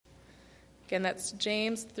Again, that's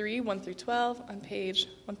James 3, 1 through 12 on page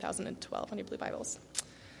 1012 on your blue Bibles.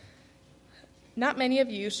 Not many of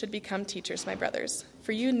you should become teachers, my brothers,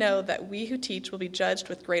 for you know that we who teach will be judged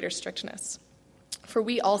with greater strictness. For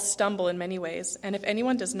we all stumble in many ways, and if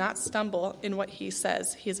anyone does not stumble in what he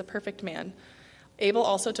says, he is a perfect man, able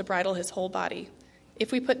also to bridle his whole body.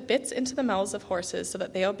 If we put bits into the mouths of horses so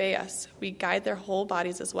that they obey us, we guide their whole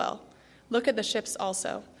bodies as well. Look at the ships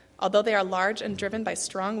also. Although they are large and driven by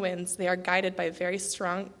strong winds, they are guided by a very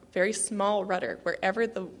small rudder wherever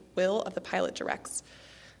the will of the pilot directs.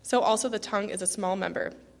 So also the tongue is a small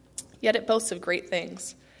member, yet it boasts of great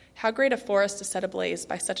things. How great a forest is set ablaze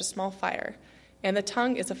by such a small fire. And the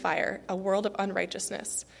tongue is a fire, a world of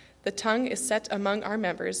unrighteousness. The tongue is set among our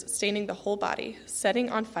members, staining the whole body,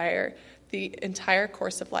 setting on fire the entire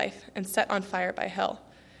course of life, and set on fire by hell.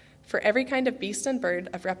 For every kind of beast and bird,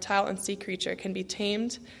 of reptile and sea creature can be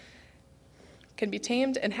tamed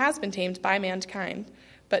and has been tamed by mankind,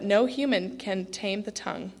 but no human can tame the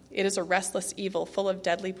tongue. It is a restless evil full of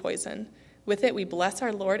deadly poison. With it we bless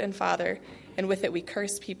our Lord and Father, and with it we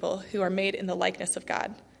curse people who are made in the likeness of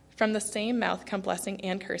God. From the same mouth come blessing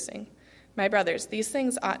and cursing. My brothers, these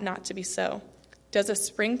things ought not to be so. Does a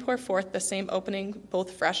spring pour forth the same opening,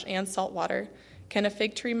 both fresh and salt water? Can a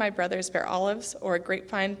fig tree, my brothers, bear olives, or a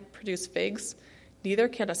grapevine produce figs? Neither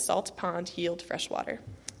can a salt pond yield fresh water.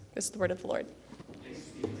 This is the word of the Lord.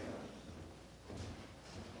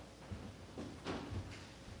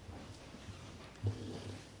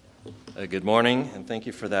 Good morning, and thank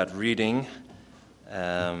you for that reading.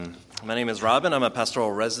 My name is Robin. I'm a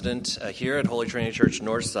pastoral resident here at Holy Trinity Church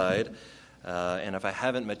Northside. And if I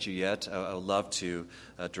haven't met you yet, I would love to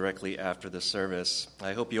directly after the service.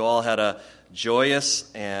 I hope you all had a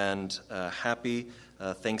joyous and happy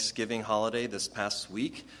Thanksgiving holiday this past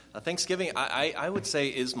week. Thanksgiving, I would say,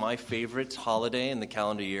 is my favorite holiday in the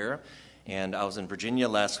calendar year. And I was in Virginia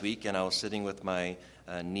last week, and I was sitting with my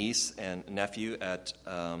niece and nephew at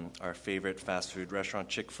our favorite fast food restaurant,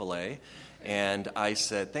 Chick-fil-A. And I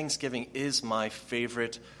said, Thanksgiving is my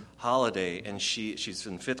favorite holiday. And she's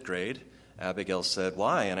in 5th grade. Abigail said,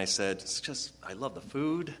 why? And I said, it's just, I love the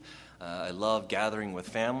food. I love gathering with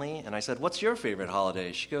family. And I said, what's your favorite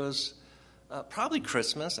holiday? She goes, probably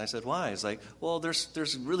Christmas. I said, why? It's like, well,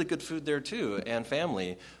 there's really good food there too, and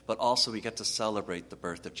family, but also we get to celebrate the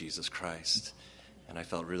birth of Jesus Christ. And I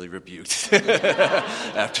felt really rebuked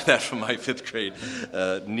after that from my 5th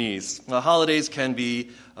grade niece. Well, holidays can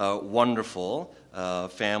be wonderful.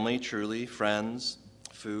 Family, truly, friends,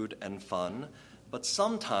 food, and fun. But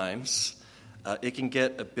sometimes it can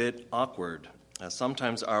get a bit awkward.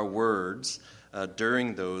 Sometimes our words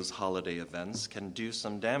during those holiday events can do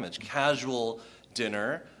some damage. Casual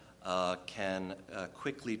dinner can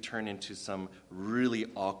quickly turn into some really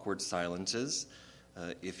awkward silences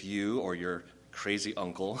if you or your crazy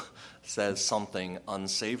uncle says something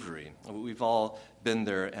unsavory. We've all been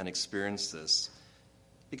there and experienced this.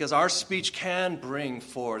 Because our speech can bring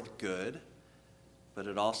forth good, but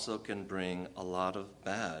it also can bring a lot of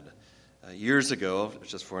bad. Years ago,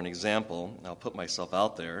 just for an example, I'll put myself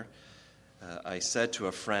out there, I said to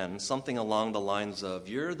a friend something along the lines of,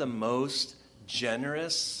 you're the most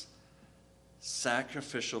generous,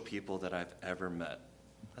 sacrificial people that I've ever met.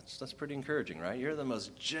 That's pretty encouraging, right? You're the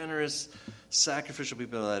most generous, sacrificial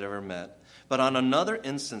people that I've ever met. But on another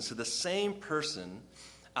instance, to the same person,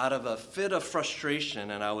 out of a fit of frustration,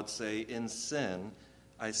 and I would say in sin,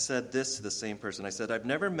 I said this to the same person. I said, I've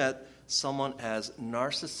never met someone as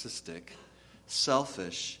narcissistic,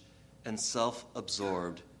 selfish, and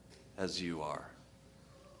self-absorbed as you are.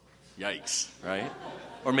 Yikes, right?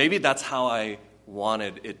 Or maybe that's how I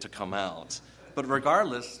wanted it to come out. But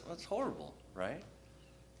regardless, it's horrible, right?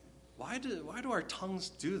 Why do our tongues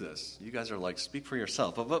do this? You guys are like, speak for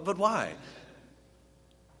yourself. But why?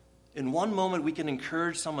 In one moment, we can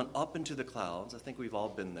encourage someone up into the clouds. I think we've all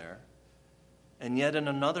been there. And yet in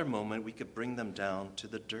another moment, we could bring them down to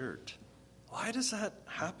the dirt. Why does that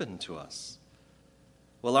happen to us?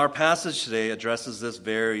 Well, our passage today addresses this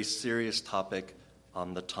very serious topic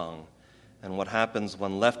on the tongue and what happens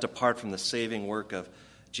when left apart from the saving work of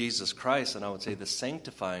Jesus Christ, and I would say the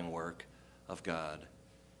sanctifying work of God.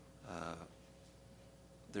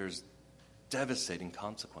 There's devastating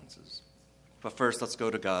consequences. But first, let's go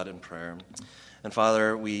to God in prayer. And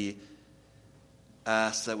Father, we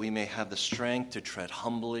ask that we may have the strength to tread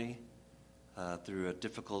humbly through a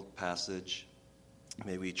difficult passage.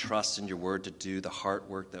 May we trust in your word to do the heart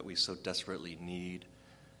work that we so desperately need.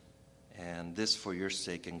 And this for your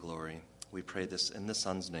sake and glory. We pray this in the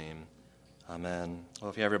Son's name. Amen.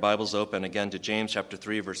 Well, if you have your Bibles open again to James chapter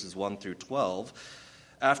 3, verses 1 through 12.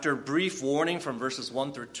 After a brief warning from verses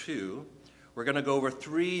 1 through 2, we're going to go over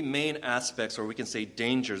three main aspects, or we can say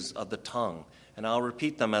dangers of the tongue. And I'll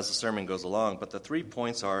repeat them as the sermon goes along. But the 3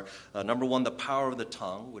 points are, number 1, the power of the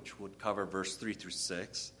tongue, which would cover verse 3 through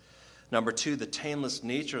 6. Number 2, the tameless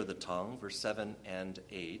nature of the tongue, verse 7 and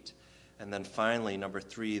 8. And then finally, number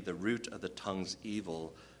 3, the root of the tongue's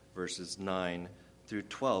evil, verses 9 through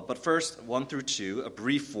 12. But first, 1 through 2, a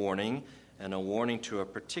brief warning and a warning to a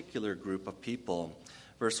particular group of people.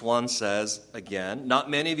 Verse 1 says, again, "Not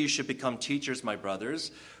many of you should become teachers, my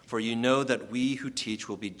brothers, for you know that we who teach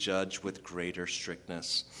will be judged with greater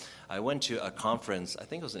strictness." I went to a conference, I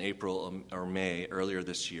think it was in April or May earlier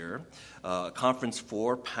this year, a conference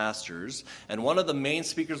for pastors, and one of the main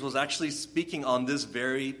speakers was actually speaking on this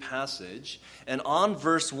very passage. And on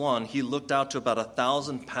verse 1, he looked out to about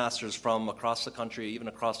 1,000 pastors from across the country, even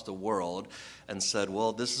across the world, and said,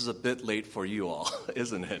 "Well, this is a bit late for you all,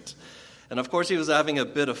 isn't it?" And of course, he was having a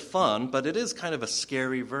bit of fun, but it is kind of a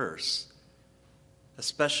scary verse,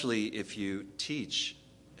 especially if you teach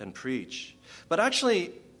and preach. But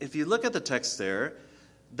actually, if you look at the text there,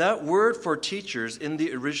 that word for teachers in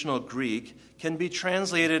the original Greek can be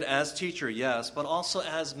translated as teacher, yes, but also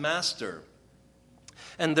as master.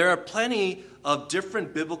 And there are plenty of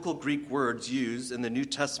different biblical Greek words used in the New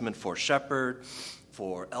Testament for shepherd,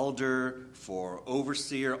 for elder, for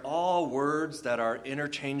overseer, all words that are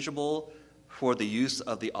interchangeable for the use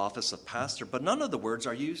of the office of pastor, but none of the words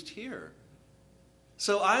are used here.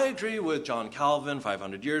 So I agree with John Calvin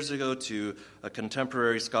 500 years ago, to a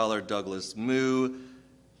contemporary scholar, Douglas Moo,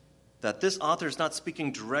 that this author is not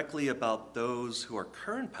speaking directly about those who are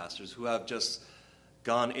current pastors who have just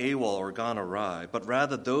gone AWOL or gone awry, but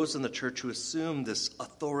rather those in the church who assume this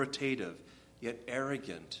authoritative yet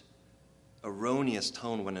arrogant, erroneous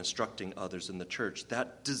tone when instructing others in the church,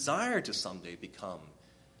 that desire to someday become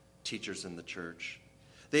teachers in the church.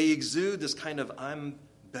 They exude this kind of "I'm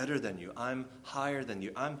better than you, I'm higher than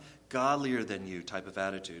you, I'm godlier than you" type of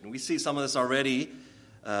attitude. And we see some of this already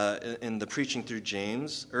in the preaching through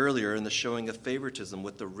James, earlier in the showing of favoritism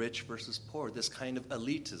with the rich versus poor, this kind of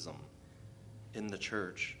elitism in the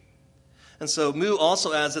church. And so Moo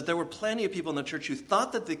also adds that there were plenty of people in the church who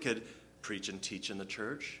thought that they could preach and teach in the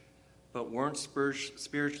church, but weren't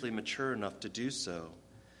spiritually mature enough to do so.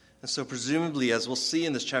 And so presumably, as we'll see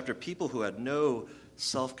in this chapter, people who had no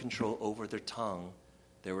self-control over their tongue,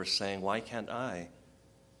 they were saying, "Why can't I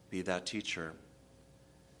be that teacher?"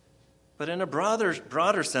 But in a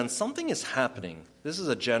broader sense, something is happening. This is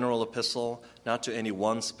a general epistle, not to any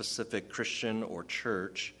one specific Christian or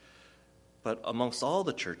church, but amongst all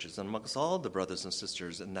the churches and amongst all the brothers and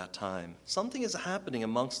sisters in that time. Something is happening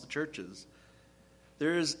amongst the churches.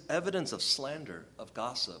 There is evidence of slander, of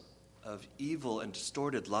gossip, of evil and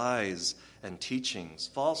distorted lies and teachings,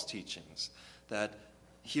 false teachings, that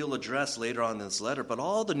he'll address later on in this letter. But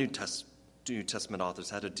all the New Testament authors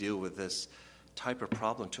had to deal with this type of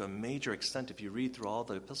problem to a major extent if you read through all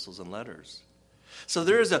the epistles and letters. So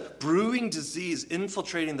there is a brewing disease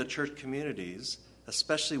infiltrating the church communities,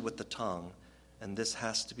 especially with the tongue, and this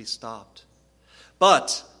has to be stopped.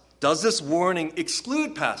 But does this warning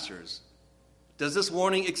exclude pastors? Does this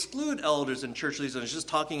warning exclude elders and church leaders? And it's just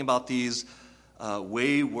talking about these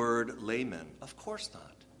wayward laymen? Of course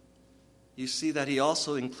not. You see that he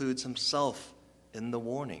also includes himself in the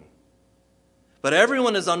warning. But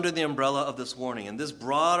everyone is under the umbrella of this warning, and this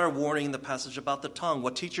broader warning in the passage about the tongue,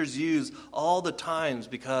 what teachers use all the times,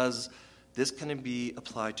 because this can be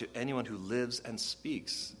applied to anyone who lives and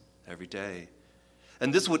speaks every day.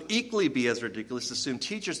 And this would equally be as ridiculous to assume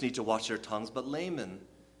teachers need to watch their tongues, but laymen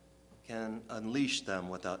can unleash them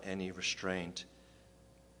without any restraint.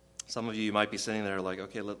 Some of you might be sitting there like,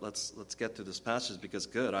 okay, let's get through this passage, because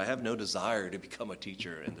good, I have no desire to become a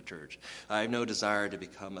teacher in the church. I have no desire to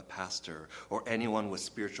become a pastor or anyone with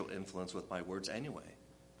spiritual influence with my words anyway.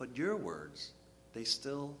 But your words, they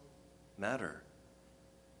still matter.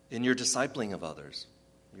 In your discipling of others,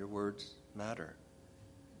 your words matter.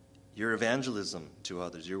 Your evangelism to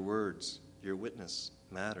others, your words, your witness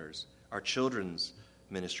matters. Our children's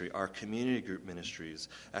ministry, our community group ministries,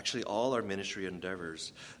 actually all our ministry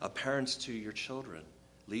endeavors, parents to your children,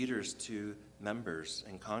 leaders to members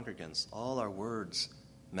and congregants, all our words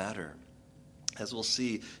matter. As we'll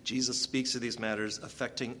see, Jesus speaks to these matters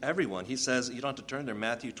affecting everyone. He says, you don't have to turn there,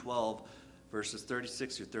 Matthew 12, verses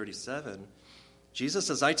 36 through 37. Jesus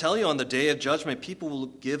says, "I tell you, on the day of judgment, people will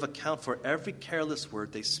give account for every careless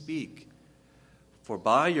word they speak. For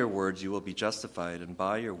by your words you will be justified, and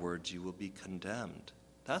by your words you will be condemned."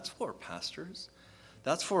 That's for pastors.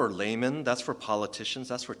 That's for laymen. That's for politicians.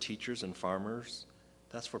 That's for teachers and farmers.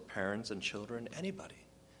 That's for parents and children, anybody.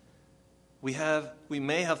 We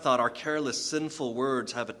may have thought our careless, sinful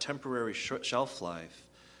words have a temporary shelf life,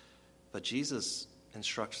 but Jesus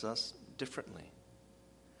instructs us differently.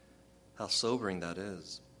 How sobering that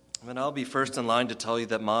is. I mean, I'll be first in line to tell you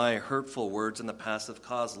that my hurtful words in the past have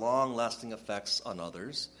caused long-lasting effects on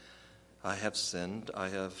others. I have sinned. I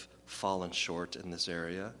have fallen short in this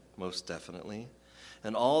area, most definitely.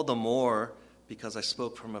 And all the more because I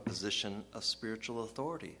spoke from a position of spiritual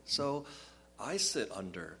authority. So I sit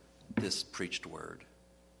under this preached word,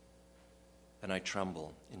 and I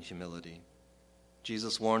tremble in humility.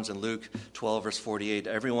 Jesus warns in Luke 12, verse 48,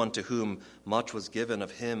 everyone to whom much was given,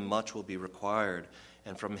 of him much will be required,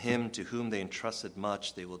 and from him to whom they entrusted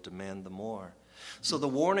much, they will demand the more. So the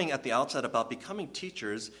warning at the outset about becoming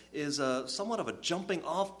teachers is somewhat of a jumping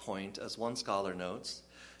off point, as one scholar notes,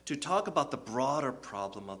 to talk about the broader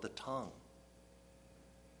problem of the tongue.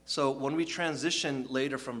 So when we transition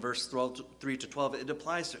later from verse 3 to 12, it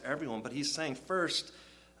applies to everyone, but he's saying first,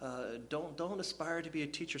 don't aspire to be a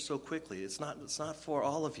teacher so quickly. It's not for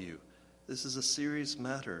all of you. This is a serious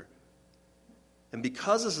matter. And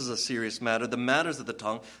because this is a serious matter, the matters of the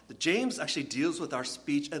tongue, James actually deals with our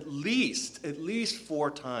speech at least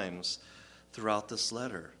 4 times throughout this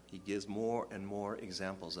letter. He gives more and more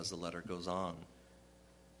examples as the letter goes on.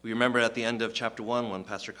 We remember at the end of chapter 1 when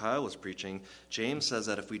Pastor Kyle was preaching, James says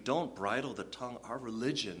that if we don't bridle the tongue, our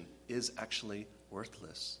religion is actually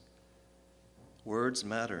worthless. Words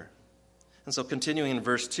matter. And so continuing in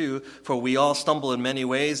verse 2, for we all stumble in many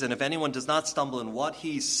ways, and if anyone does not stumble in what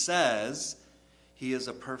he says, he is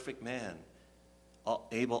a perfect man,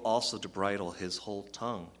 able also to bridle his whole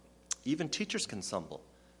tongue. Even teachers can stumble.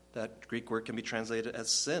 That Greek word can be translated as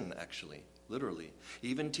sin, actually, literally.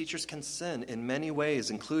 Even teachers can sin in many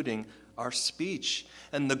ways, including our speech.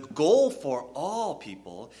 And the goal for all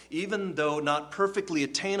people, even though not perfectly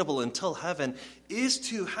attainable until heaven, is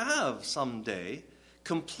to have someday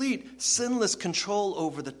complete sinless control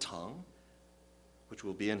over the tongue, which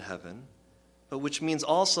will be in heaven, but which means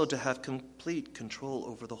also to have complete control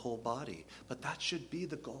over the whole body. But that should be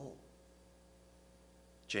the goal,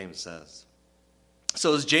 James says.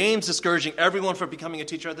 So is James discouraging everyone from becoming a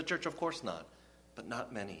teacher at the church? Of course not, but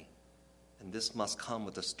not many. And this must come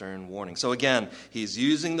with a stern warning. So again, he's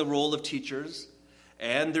using the role of teachers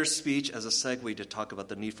and their speech as a segue to talk about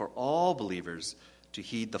the need for all believers to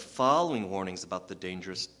heed the following warnings about the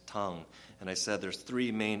dangerous tongue. And I said there's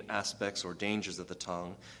 3 main aspects or dangers of the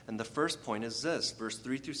tongue. And the first point is this. Verse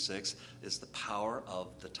 3 through 6 is the power of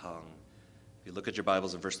the tongue. If you look at your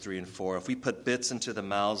Bibles in verse 3 and 4, if we put bits into the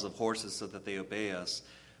mouths of horses so that they obey us,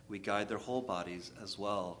 we guide their whole bodies as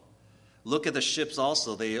well. Look at the ships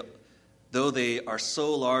also. Though they are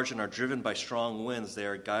so large and are driven by strong winds, they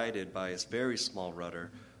are guided by a very small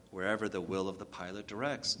rudder wherever the will of the pilot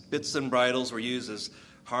directs. Bits and bridles were used as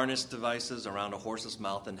harness devices around a horse's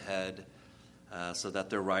mouth and head so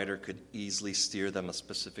that their rider could easily steer them a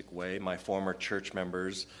specific way. My former church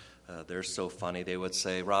members, they're so funny. They would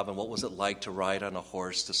say, Robin, what was it like to ride on a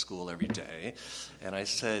horse to school every day? And I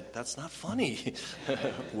said, that's not funny.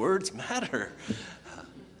 Words matter.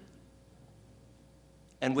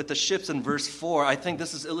 And with the ships in verse 4, I think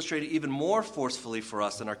this is illustrated even more forcefully for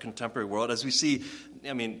us in our contemporary world. As we see,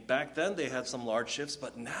 back then they had some large ships,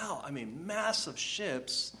 but now, massive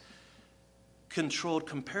ships controlled,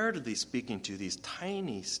 comparatively speaking, to these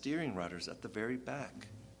tiny steering rudders at the very back.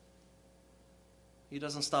 He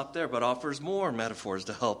doesn't stop there, but offers more metaphors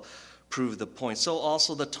to help prove the point. So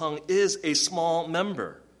also the tongue is a small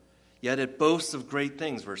member, yet it boasts of great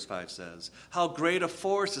things, verse 5 says. How great a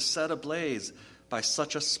forest is set ablaze by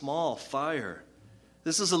such a small fire.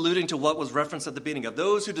 This is alluding to what was referenced at the beginning of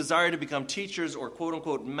those who desire to become teachers or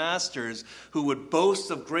quote-unquote masters who would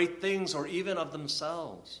boast of great things or even of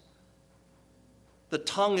themselves. The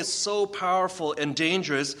tongue is so powerful and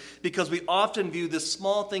dangerous because we often view this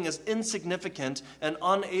small thing as insignificant and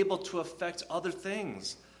unable to affect other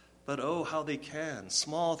things. But oh, how they can.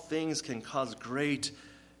 Small things can cause great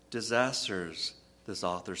disasters, this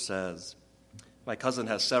author says. My cousin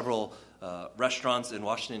has several restaurants in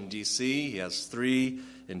Washington, D.C. He has 3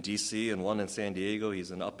 in D.C. and 1 in San Diego.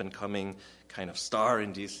 He's an up-and-coming kind of star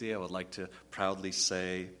in D.C., I would like to proudly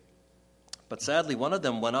say. But sadly, one of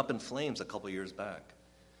them went up in flames a couple years back.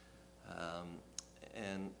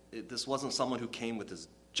 This wasn't someone who came with this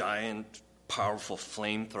giant, powerful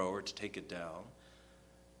flamethrower to take it down.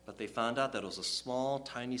 But they found out that it was a small,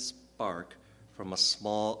 tiny spark from a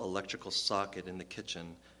small electrical socket in the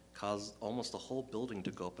kitchen caused almost the whole building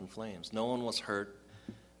to go up in flames. No one was hurt,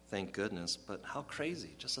 thank goodness, but how crazy,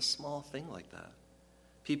 just a small thing like that.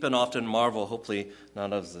 People often marvel, hopefully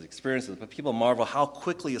not as the experiences, but people marvel how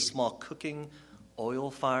quickly a small cooking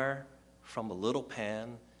oil fire from a little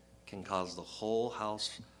pan can cause the whole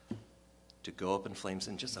house to go up in flames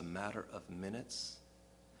in just a matter of minutes.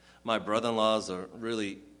 My brother-in-law is a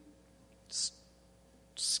really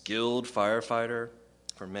skilled firefighter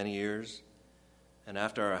for many years. And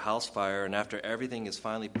after a house fire and after everything is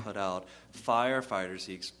finally put out, firefighters,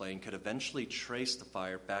 he explained, could eventually trace the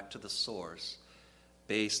fire back to the source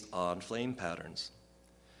based on flame patterns.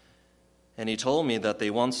 And he told me that they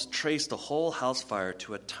once traced the whole house fire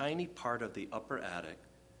to a tiny part of the upper attic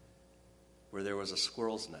where there was a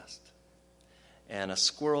squirrel's nest. And a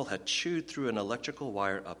squirrel had chewed through an electrical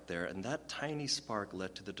wire up there, and that tiny spark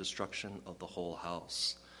led to the destruction of the whole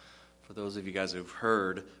house. For those of you guys who've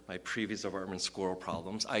heard my previous apartment squirrel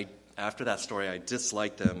problems, after that story, I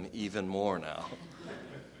dislike them even more now.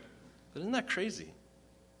 But isn't that crazy?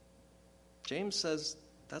 James says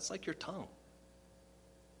that's like your tongue.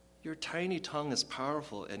 Your tiny tongue is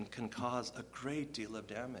powerful and can cause a great deal of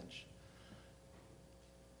damage.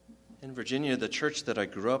 In Virginia, the church that I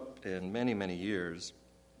grew up in many, many years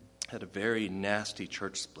had a very nasty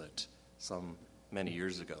church split many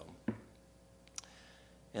years ago.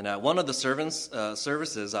 And at one of the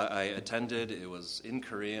services I attended, it was in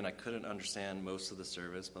Korean. I couldn't understand most of the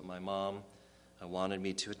service, but my mom wanted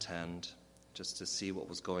me to attend just to see what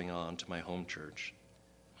was going on to my home church.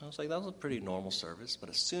 I was like, that was a pretty normal service. But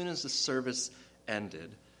as soon as the service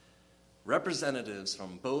ended, representatives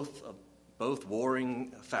from both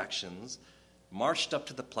warring factions marched up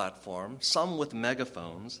to the platform, some with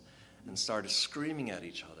megaphones, and started screaming at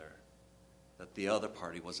each other that the other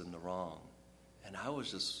party was in the wrong. And I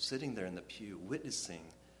was just sitting there in the pew witnessing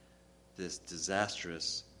this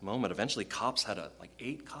disastrous moment. Eventually, 8 cops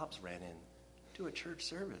ran in to a church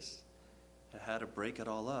service and had to break it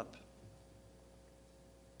all up.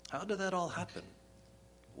 How did that all happen?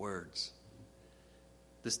 Words.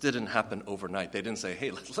 This didn't happen overnight. They didn't say,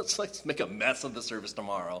 hey, let's make a mess of the service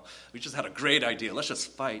tomorrow. We just had a great idea. Let's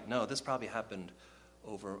just fight. No, this probably happened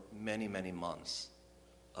over many, many months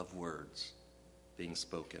of words being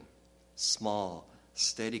spoken. Small,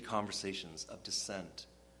 steady conversations of dissent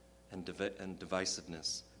and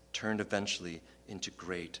divisiveness turned eventually into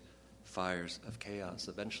great fires of chaos.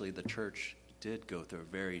 Eventually, the church did go through a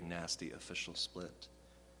very nasty official split.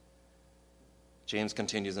 James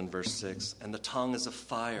continues in verse 6, and the tongue is a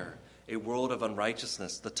fire, a world of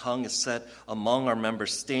unrighteousness. The tongue is set among our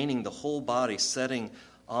members, staining the whole body, setting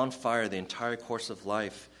on fire the entire course of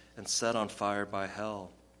life, and set on fire by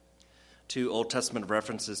hell. 2 Old Testament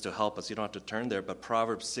references to help us. You don't have to turn there, but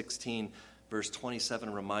Proverbs 16, verse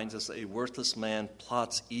 27 reminds us that a worthless man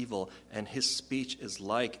plots evil, and his speech is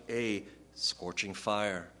like a scorching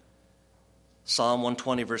fire. Psalm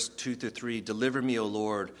 120, verse 2-3, deliver me, O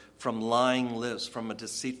Lord, from lying lips, from a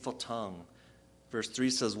deceitful tongue. Verse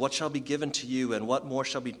 3 says, what shall be given to you, and what more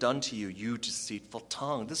shall be done to you, you deceitful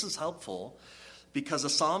tongue? This is helpful because the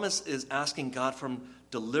psalmist is asking God for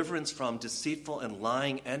deliverance from deceitful and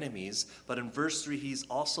lying enemies, but in verse 3, he's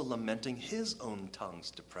also lamenting his own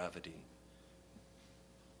tongue's depravity.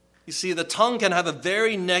 You see, the tongue can have a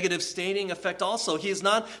very negative staining effect also. He is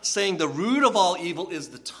not saying the root of all evil is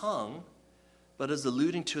the tongue, but is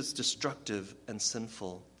alluding to its destructive and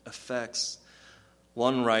sinful effects.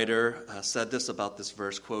 One writer said this about this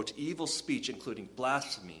verse, quote, evil speech, including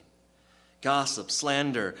blasphemy, gossip,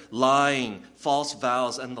 slander, lying, false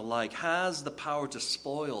vows, and the like, has the power to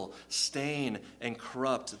spoil, stain, and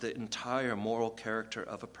corrupt the entire moral character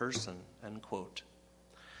of a person, end quote.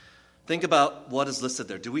 Think about what is listed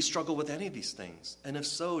there. Do we struggle with any of these things? And if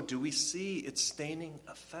so, do we see its staining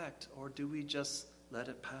effect, or do we just let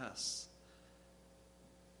it pass?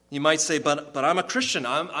 You might say, but I'm a Christian.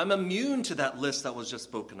 I'm immune to that list that was just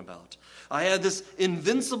spoken about. I have this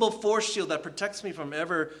invincible force shield that protects me from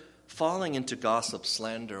ever falling into gossip,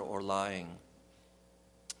 slander, or lying.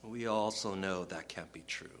 We also know that can't be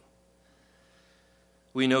true.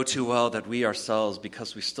 We know too well that we ourselves,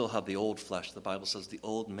 because we still have the old flesh, the Bible says the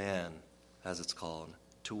old man, as it's called,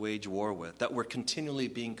 to wage war with, that we're continually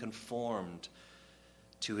being conformed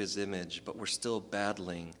to his image, but we're still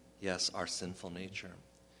battling, yes, our sinful nature.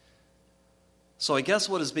 So I guess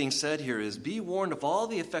what is being said here is, be warned of all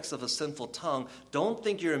the effects of a sinful tongue. Don't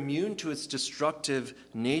think you're immune to its destructive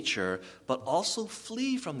nature, but also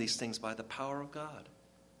flee from these things by the power of God.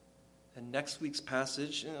 And next week's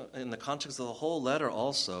passage, in the context of the whole letter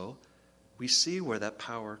also, we see where that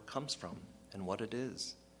power comes from and what it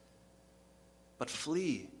is. But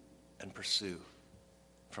flee and pursue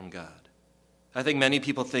from God. I think many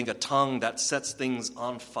people think a tongue that sets things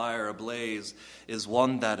on fire, ablaze, is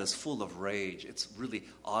one that is full of rage. It's really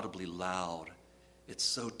audibly loud. It's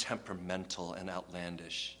so temperamental and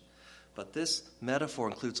outlandish. But this metaphor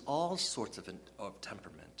includes all sorts of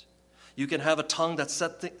temperament. You can have a tongue that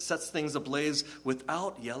sets things ablaze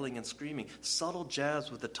without yelling and screaming. Subtle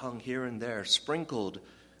jabs with the tongue here and there, sprinkled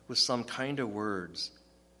with some kinder words,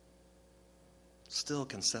 still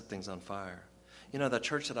can set things on fire. You know, that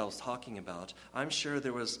church that I was talking about, I'm sure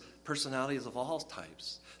there was personalities of all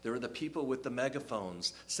types. There were the people with the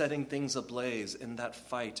megaphones setting things ablaze in that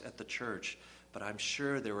fight at the church. But I'm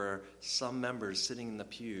sure there were some members sitting in the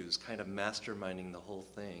pews kind of masterminding the whole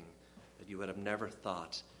thing that you would have never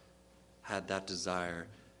thought had that desire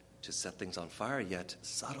to set things on fire, yet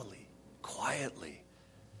subtly, quietly.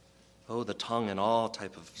 Oh, the tongue in all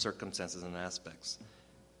type of circumstances and aspects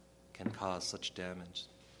can cause such damage.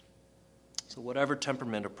 So whatever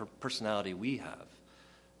temperament or personality we have,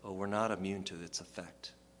 we're not immune to its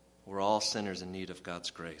effect. We're all sinners in need of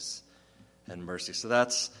God's grace and mercy. So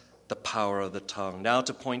that's the power of the tongue. Now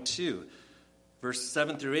to point 2, verse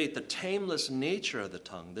 7 through 8, the tameless nature of the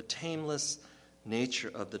tongue. The tameless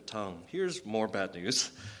nature of the tongue. Here's more bad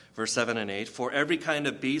news. Verse 7 and 8, for every kind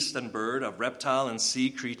of beast and bird, of reptile and sea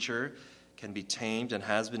creature can be tamed and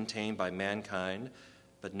has been tamed by mankind,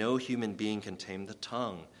 but no human being can tame the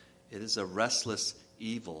tongue. It is a restless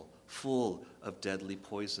evil, full of deadly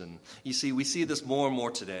poison. You see, we see this more and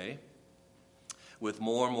more today, with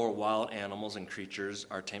more and more wild animals and creatures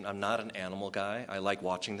are tamed. I'm not an animal guy. I like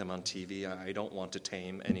watching them on TV. I don't want to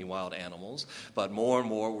tame any wild animals. But more and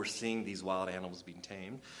more we're seeing these wild animals being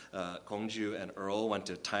tamed. Gongju and Earl went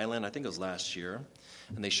to Thailand, I think it was last year,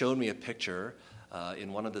 and they showed me a picture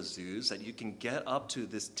in one of the zoos that you can get up to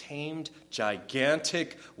this tamed,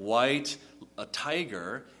 gigantic white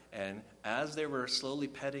tiger, and as they were slowly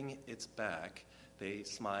petting its back, they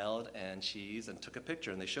smiled and cheesed and took a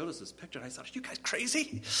picture, and they showed us this picture, and I thought, are you guys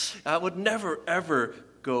crazy? I would never, ever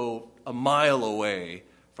go a mile away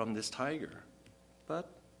from this tiger. But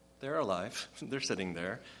they're alive. They're sitting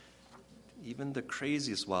there. Even the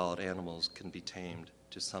craziest wild animals can be tamed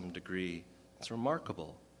to some degree. It's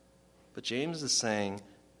remarkable. But James is saying,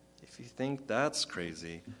 if you think that's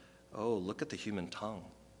crazy, look at the human tongue.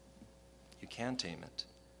 You can't tame it.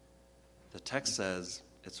 The text says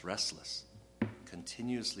it's restless,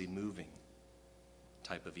 continuously moving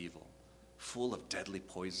type of evil, full of deadly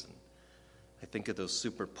poison. I think of those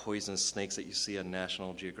super poisonous snakes that you see on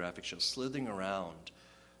National Geographic shows, slithering around,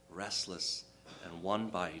 restless, and one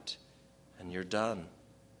bite, and you're done.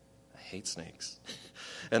 I hate snakes.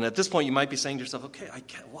 And at this point, you might be saying to yourself, okay, I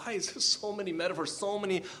get, why is there so many metaphors, so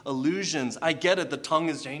many allusions? I get it, the tongue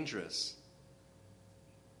is dangerous.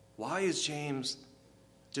 Why is James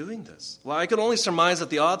doing this? Well, I can only surmise that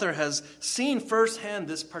the author has seen firsthand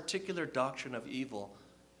this particular doctrine of evil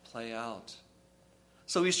play out.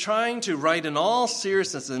 So he's trying to write in all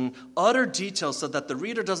seriousness and utter detail so that the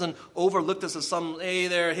reader doesn't overlook this as some,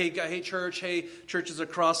 hey church, hey churches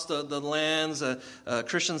across the lands,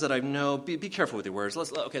 Christians that I know. Be careful with your words.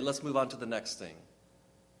 Let's move on to the next thing.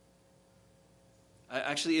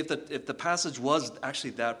 Actually, if the passage was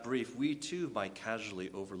actually that brief, we too might casually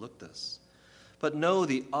overlook this. But no,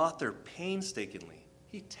 the author painstakingly,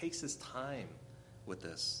 he takes his time with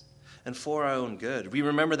this. And for our own good. We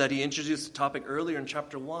remember that he introduced the topic earlier in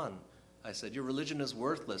chapter 1. I said, your religion is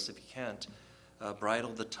worthless if you can't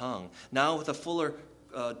bridle the tongue. Now with a fuller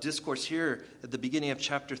discourse here at the beginning of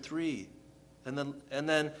chapter 3. And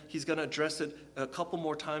then he's going to address it a couple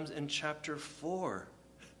more times in chapter 4.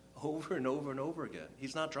 Over and over and over again.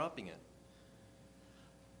 He's not dropping it.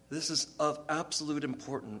 This is of absolute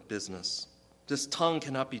important business. This tongue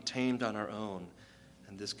cannot be tamed on our own,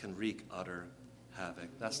 and this can wreak utter havoc.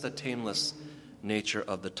 That's the tameless nature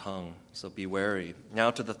of the tongue, so be wary.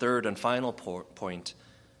 Now to the third and final point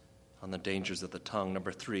on the dangers of the tongue.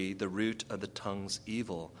 Number 3, the root of the tongue's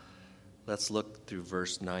evil. Let's look through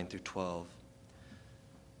verse 9 through 12.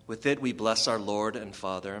 With it we bless our Lord and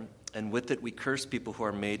Father, and with it we curse people who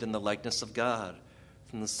are made in the likeness of God.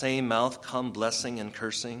 From the same mouth come blessing and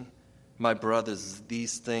cursing. My brothers,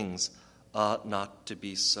 these things ought not to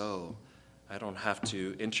be so. I don't have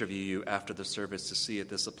to interview you after the service to see if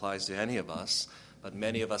this applies to any of us, but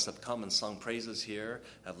many of us have come and sung praises here,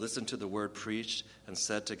 have listened to the word preached, and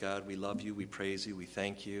said to God, we love you, we praise you, we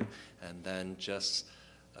thank you, and then just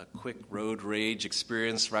a quick road rage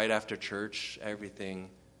experience right after church, everything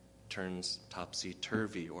turns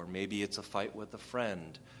topsy-turvy, or maybe it's a fight with a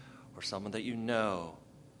friend, or someone that you know,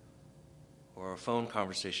 or a phone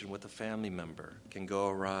conversation with a family member can go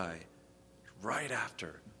awry right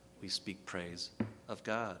after we speak praise of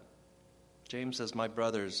God. James says, my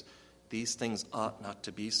brothers, these things ought not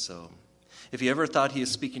to be so. If you ever thought he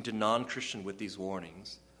is speaking to non-Christian with these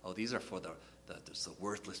warnings, these are for the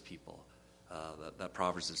worthless people. that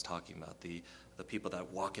Proverbs is talking about, the people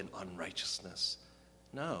that walk in unrighteousness.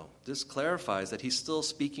 No, this clarifies that he's still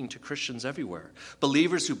speaking to Christians everywhere.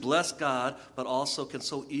 Believers who bless God, but also can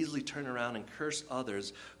so easily turn around and curse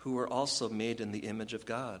others who are also made in the image of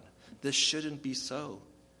God. This shouldn't be so.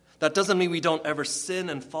 That doesn't mean we don't ever sin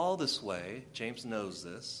and fall this way. James knows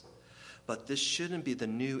this. But this shouldn't be the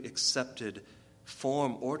new accepted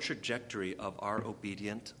form or trajectory of our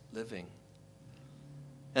obedient living.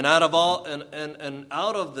 And out of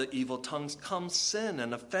out of the evil tongues comes sin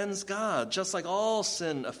and offends God, just like all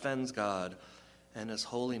sin offends God and his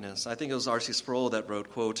holiness. I think it was R.C. Sproul that wrote,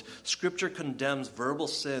 quote, "Scripture condemns verbal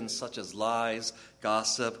sins such as lies,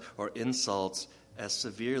 gossip, or insults as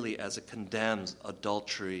severely as it condemns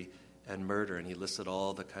adultery and murder." And he listed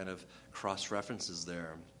all the kind of cross-references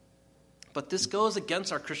there. But this goes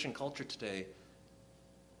against our Christian culture today,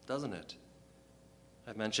 doesn't it?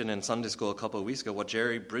 I mentioned in Sunday school a couple of weeks ago what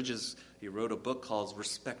Jerry Bridges, he wrote a book called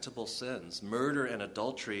Respectable Sins. Murder and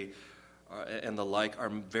adultery and the like are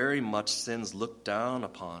very much sins looked down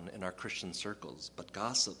upon in our Christian circles. But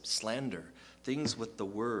gossip, slander, things with the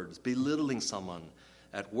words, belittling someone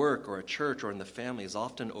at work or at church or in the family is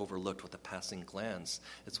often overlooked with a passing glance.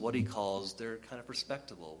 It's what he calls, they're kind of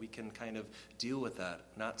respectable. We can kind of deal with that,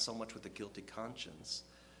 not so much with a guilty conscience.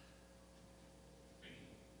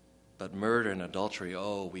 But murder and adultery,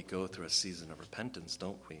 we go through a season of repentance,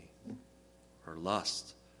 don't we? Or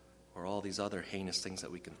lust, or all these other heinous things that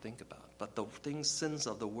we can think about. But the sins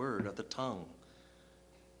of the word, of the tongue,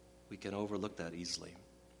 we can overlook that easily.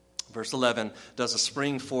 Verse 11, "Does a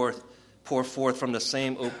spring pour forth from the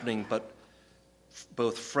same opening, but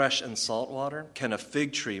both fresh and salt water? Can a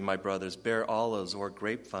fig tree, my brothers, bear olives, or a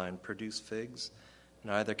grapevine produce figs?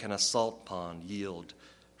 Neither can a salt pond yield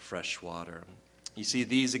fresh water." You see,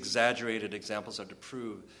 these exaggerated examples are to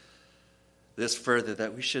prove this further,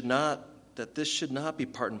 that this should not be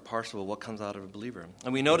part and parcel of what comes out of a believer.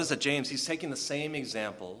 And we notice that James, he's taking the same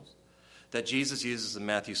examples that Jesus uses in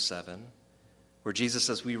Matthew 7, where Jesus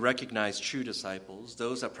says we recognize true disciples,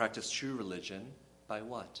 those that practice true religion, by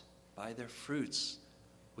what? By their fruits.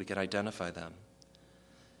 We can identify them.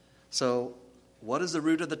 So, what is the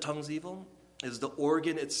root of the tongue's evil? Is the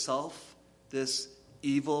organ itself this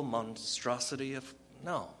evil monstrosity of?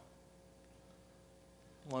 No.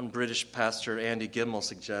 One British pastor, Andy Gilmore,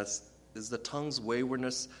 suggests, is the tongue's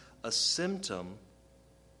waywardness a symptom,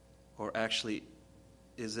 or actually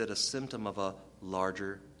is it a symptom of a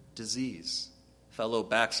larger disease? Fellow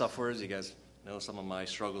back sufferers, you guys know some of my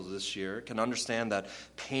struggles this year, can understand that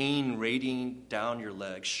pain radiating down your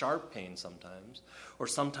leg, sharp pain sometimes, or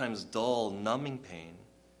sometimes dull, numbing pain,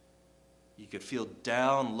 you could feel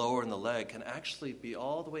down lower in the leg, can actually be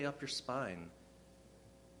all the way up your spine.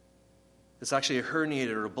 It's actually a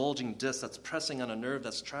herniated or a bulging disc that's pressing on a nerve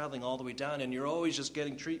that's traveling all the way down, and you're always just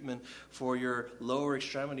getting treatment for your lower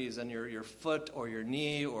extremities and your foot or your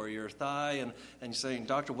knee or your thigh, and you're saying,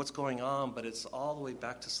 "Doctor, what's going on?" But it's all the way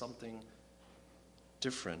back to something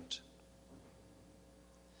different.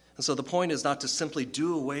 And so the point is not to simply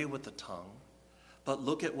do away with the tongue, but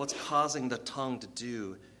look at what's causing the tongue to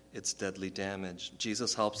do its deadly damage.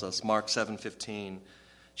 Jesus helps us. Mark 7:15.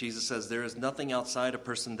 Jesus says, "There is nothing outside a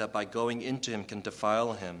person that by going into him can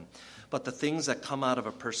defile him, but the things that come out of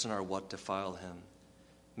a person are what defile him."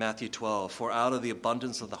 Matthew 12, "For out of the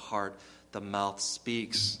abundance of the heart, the mouth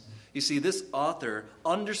speaks." You see, this author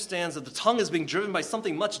understands that the tongue is being driven by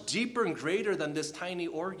something much deeper and greater than this tiny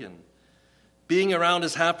organ. Being around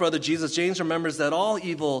his half-brother Jesus, James remembers that all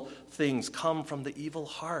evil things come from the evil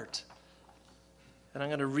heart. And I'm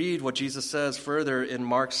going to read what Jesus says further in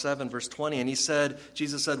Mark 7, verse 20. And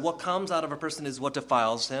Jesus said, "What comes out of a person is what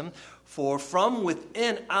defiles him. For from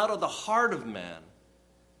within, out of the heart of man,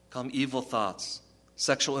 come evil thoughts,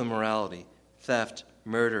 sexual immorality, theft,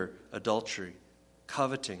 murder, adultery,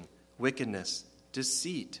 coveting, wickedness,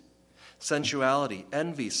 deceit, sensuality,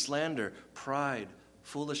 envy, slander, pride,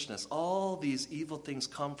 foolishness." All these evil things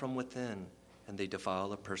come from within, and they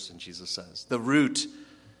defile a person, Jesus says. The root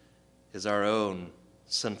is our own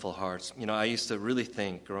sinful hearts. You know, I used to really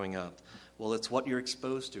think growing up, well, it's what you're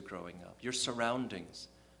exposed to growing up, your surroundings,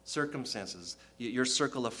 circumstances, your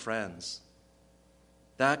circle of friends.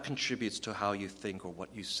 That contributes to how you think or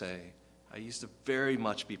what you say. I used to very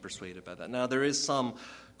much be persuaded by that. Now, there is some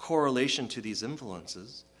correlation to these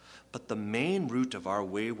influences, but the main root of our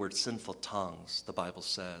wayward, sinful tongues, the Bible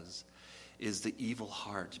says, is the evil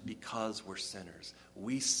heart, because we're sinners.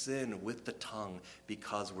 We sin with the tongue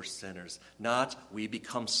because we're sinners. Not we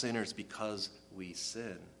become sinners because we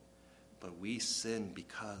sin, but we sin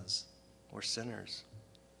because we're sinners.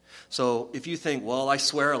 So if you think, well, I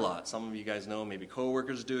swear a lot. Some of you guys know maybe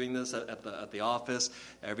coworkers doing this at the office.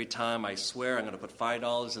 Every time I swear, I'm going to put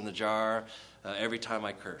 $5 in the jar every time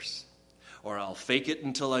I curse. Or I'll fake it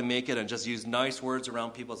until I make it and just use nice words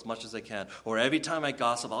around people as much as I can. Or every time I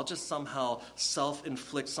gossip, I'll just somehow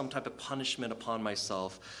self-inflict some type of punishment upon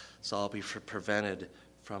myself so I'll be prevented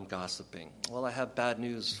from gossiping. Well, I have bad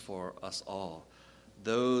news for us all.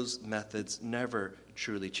 Those methods never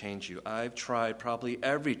truly change you. I've tried probably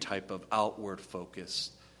every type of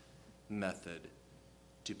outward-focused method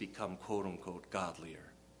to become quote-unquote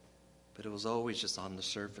godlier. But it was always just on the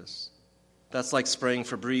surface. That's like spraying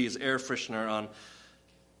Febreze air freshener on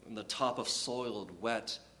the top of soiled,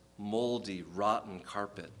 wet, moldy, rotten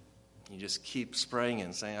carpet. You just keep spraying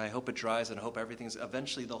and saying, I hope it dries and I hope everything's...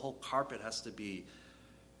 Eventually the whole carpet has to be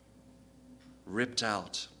ripped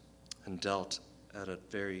out and dealt at a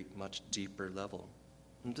very much deeper level.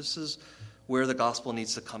 And this is where the gospel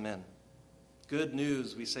needs to come in. Good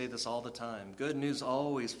news, we say this all the time. Good news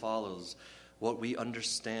always follows what we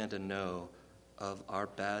understand and know of our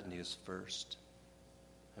bad news first.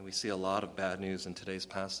 And we see a lot of bad news in today's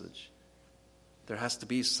passage. There has to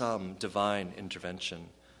be some divine intervention.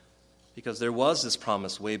 Because there was this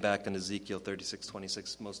promise way back in Ezekiel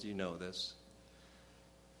 36:26, most of you know this,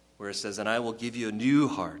 where it says, and I will give you a new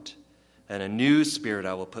heart, and a new spirit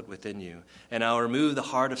I will put within you, and I will remove the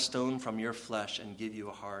heart of stone from your flesh and give you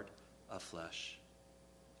a heart of flesh.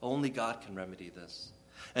 Only God can remedy this.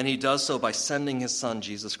 And he does so by sending his son,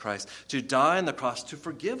 Jesus Christ, to die on the cross to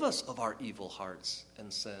forgive us of our evil hearts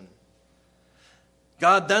and sin.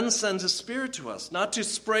 God then sends his Spirit to us, not to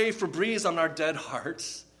spray Febreze on our dead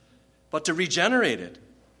hearts, but to regenerate it,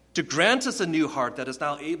 to grant us a new heart that is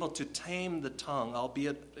now able to tame the tongue,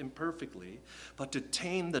 albeit imperfectly, but to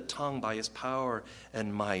tame the tongue by his power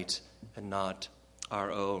and might and not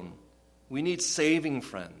our own. We need saving,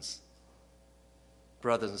 friends.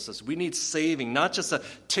 Brothers and sisters, we need saving, not just a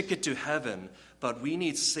ticket to heaven, but we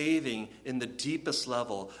need saving in the deepest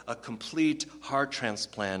level, a complete heart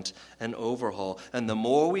transplant and overhaul. And the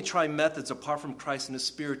more we try methods apart from Christ and his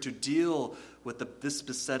Spirit to deal with this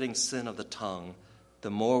besetting sin of the tongue, the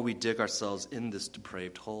more we dig ourselves in this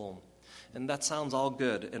depraved hole. And that sounds all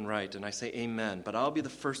good and right, and I say amen. But I'll be the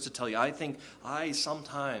first to tell you, I think I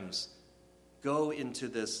sometimes go into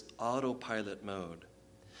this autopilot mode.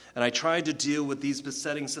 And I try to deal with these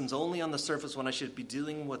besetting sins only on the surface when I should be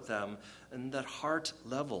dealing with them in that heart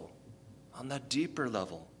level, on that deeper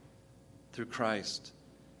level, through Christ.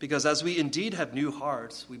 Because as we indeed have new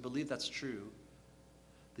hearts, we believe that's true,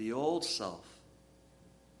 the old self,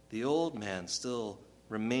 the old man still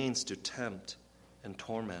remains to tempt and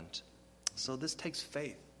torment. So this takes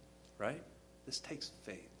faith, right? This takes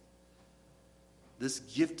faith. This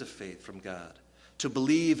gift of faith from God, to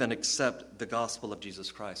believe and accept the gospel of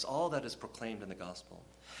Jesus Christ, all that is proclaimed in the gospel.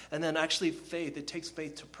 And then actually faith, it takes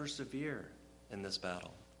faith to persevere in this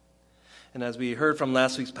battle. And as we heard from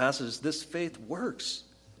last week's passage, this faith works.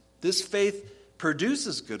 This faith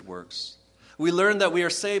produces good works. We learned that we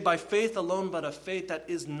are saved by faith alone, but a faith that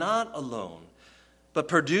is not alone, but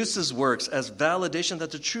produces works as validation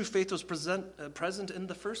that the true faith was present in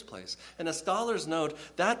the first place. And as scholars note,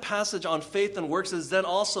 that passage on faith and works is then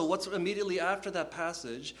also what's immediately after that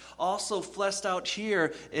passage, also fleshed out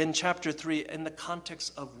here in chapter 3 in the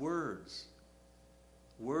context of words.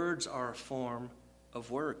 Words are a form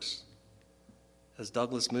of works. As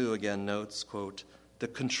Douglas Moo again notes, quote, the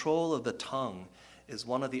control of the tongue is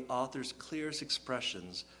one of the author's clearest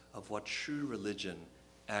expressions of what true religion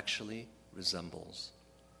actually resembles.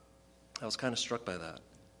 I was kind of struck by that.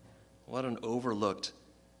 What an overlooked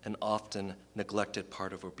and often neglected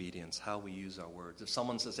part of obedience, how we use our words. If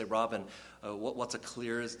someone says, hey, Robin, what's the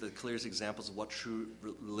clearest examples of what true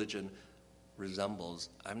religion resembles?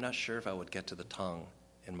 I'm not sure if I would get to the tongue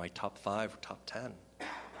in my top 5 or top 10.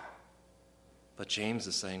 But James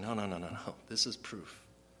is saying, no. This is proof.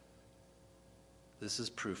 This is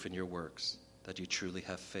proof in your works that you truly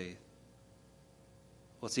have faith.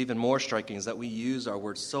 What's even more striking is that we use our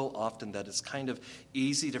words so often that it's kind of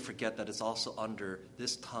easy to forget that it's also under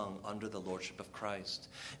this tongue, under the lordship of Christ.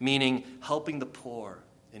 Meaning helping the poor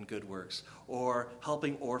in good works, or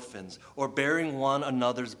helping orphans, or bearing one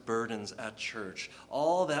another's burdens at church.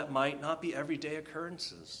 All that might not be everyday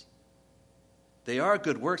occurrences. They are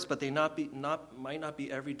good works, but they might not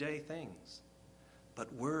be everyday things.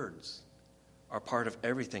 But words are part of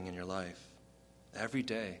everything in your life, every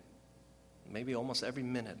day. Maybe almost every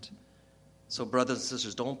minute. So brothers and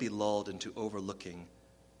sisters, don't be lulled into overlooking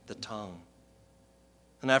the tongue.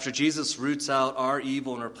 And after Jesus roots out our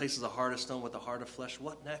evil and replaces a heart of stone with a heart of flesh,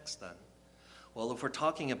 what next then? Well, if we're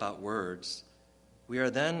talking about words, we are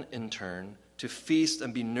then, in turn, to feast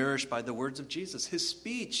and be nourished by the words of Jesus. His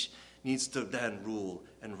speech needs to then rule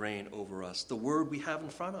and reign over us, the word we have in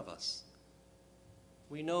front of us.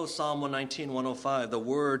 We know Psalm 119, 105, the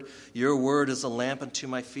word, your word is a lamp unto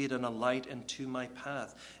my feet and a light unto my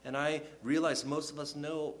path. And I realize most of us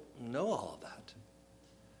know all of that.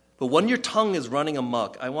 But when your tongue is running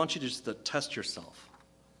amok, I want you to just to test yourself.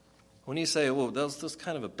 When you say, well, that was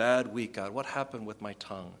kind of a bad week, God, what happened with my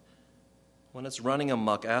tongue? When it's running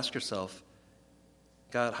amok, ask yourself,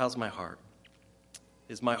 God, how's my heart?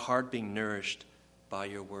 Is my heart being nourished by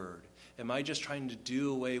your word? Am I just trying to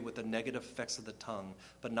do away with the negative effects of the tongue,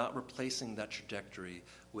 but not replacing that trajectory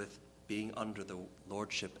with being under the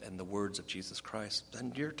lordship and the words of Jesus Christ?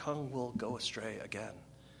 Then your tongue will go astray again.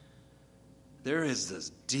 There is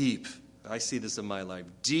this deep, I see this in my life,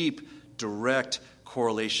 deep, direct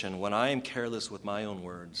correlation when I am careless with my own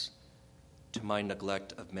words to my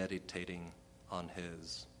neglect of meditating on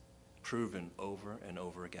his, proven over and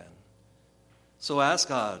over again. So ask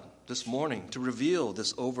God this morning to reveal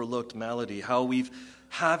this overlooked malady, how we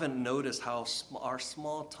haven't noticed how our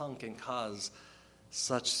small tongue can cause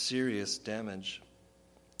such serious damage.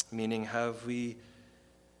 Meaning, have we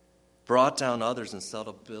brought down others instead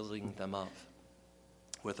of building them up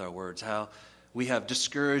with our words? How we have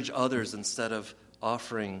discouraged others instead of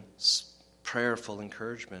offering prayerful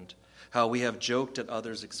encouragement? How we have joked at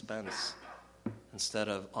others' expense instead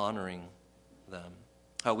of honoring them?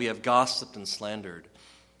 How we have gossiped and slandered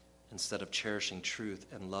instead of cherishing truth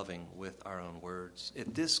and loving with our own words.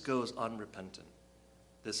 If this goes unrepentant,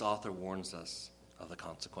 this author warns us of the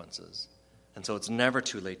consequences. And so it's never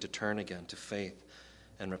too late to turn again to faith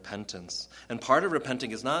and repentance. And part of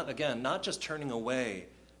repenting is not just turning away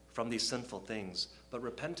from these sinful things, but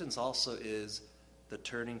repentance also is the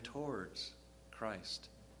turning towards Christ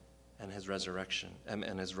and his resurrection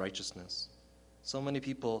and his righteousness. So many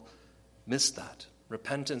people miss that.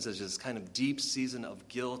 Repentance is this kind of deep season of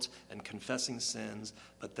guilt and confessing sins,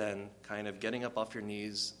 but then kind of getting up off your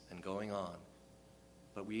knees and going on.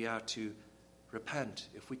 But we are to repent.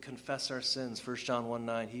 If we confess our sins, 1 John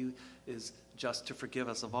 1:9, he is just to forgive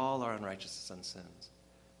us of all our unrighteousness and sins.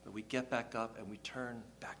 But we get back up and we turn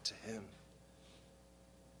back to him.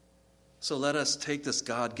 So let us take this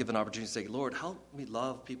God-given opportunity to say, Lord, help me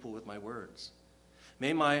love people with my words.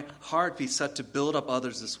 May my heart be set to build up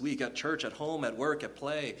others this week at church, at home, at work, at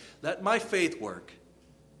play. Let my faith work.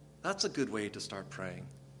 That's a good way to start praying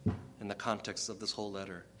in the context of this whole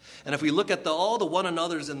letter. And if we look at all the one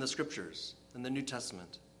another's in the scriptures, in the New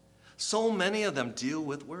Testament, so many of them deal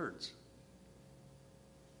with words.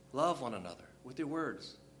 Love one another with your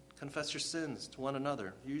words. Confess your sins to one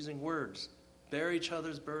another using words. Bear each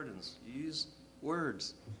other's burdens. Use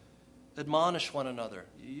words. Admonish one another.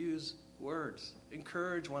 Use words.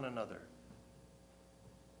 Encourage one another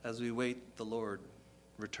as we wait the Lord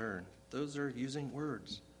return. Those are using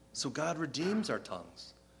words. So God redeems our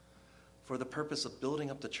tongues for the purpose of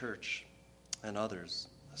building up the church and others.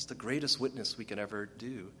 That's the greatest witness we can ever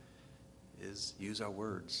do, is use our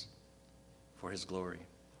words for his glory.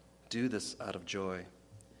 Do this out of joy.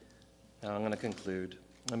 Now I'm going to conclude.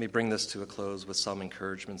 Let me bring this to a close with some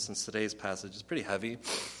encouragement, since today's passage is pretty heavy,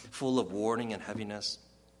 full of warning and heaviness.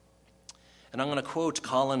 And I'm going to quote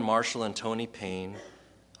Colin Marshall and Tony Payne,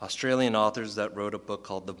 Australian authors that wrote a book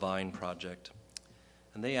called The Vine Project.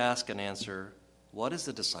 And they ask and answer, what is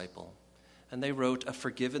a disciple? And they wrote, a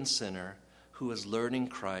forgiven sinner who is learning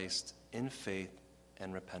Christ in faith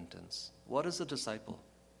and repentance. What is a disciple?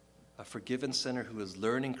 A forgiven sinner who is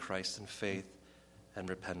learning Christ in faith and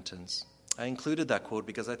repentance. I included that quote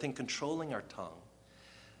because I think controlling our tongue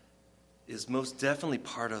is most definitely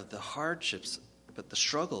part of the hardships, but the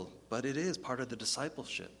struggle, but it is part of the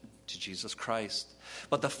discipleship to Jesus Christ.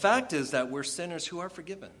 But the fact is that we're sinners who are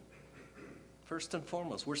forgiven. First and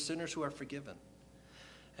foremost, we're sinners who are forgiven.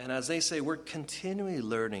 And as they say, we're continually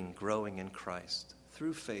learning, growing in Christ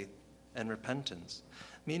through faith and repentance.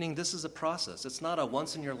 Meaning this is a process. It's not a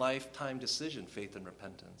once-in-your-lifetime decision, faith and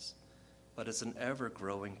repentance. But it's an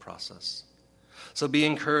ever-growing process. So be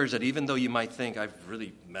encouraged that even though you might think, I've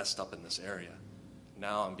really messed up in this area,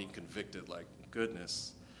 now I'm being convicted, like,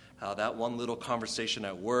 goodness, how that one little conversation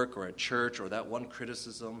at work or at church or that one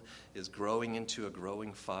criticism is growing into a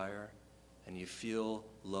growing fire, and you feel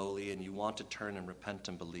lowly and you want to turn and repent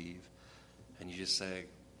and believe, and you just say,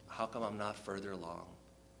 how come I'm not further along?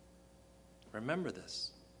 Remember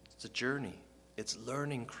this. It's a journey. It's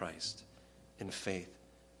learning Christ in faith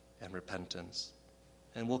and repentance.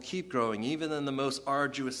 And we'll keep growing, even in the most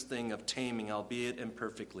arduous thing of taming, albeit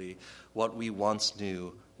imperfectly, what we once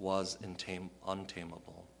knew was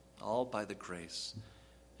untamable, all by the grace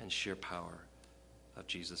and sheer power of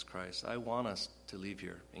Jesus Christ. I want us to leave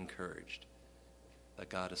here encouraged that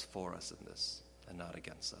God is for us in this and not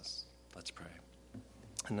against us. Let's pray.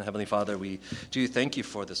 And Heavenly Father, we do thank you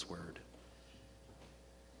for this word.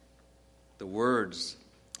 The words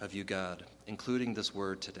of you, God, including this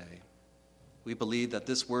word today. We believe that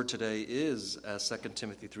this word today is, as 2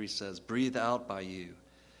 Timothy 3 says, breathed out by you.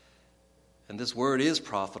 And this word is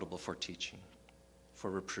profitable for teaching, for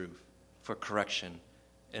reproof, for correction,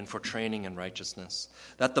 and for training in righteousness,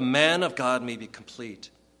 that the man of God may be complete,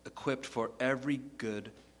 equipped for every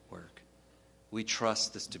good work. We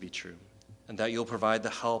trust this to be true, and that you'll provide the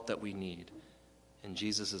help that we need. In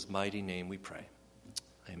Jesus' mighty name we pray.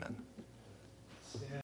 Amen.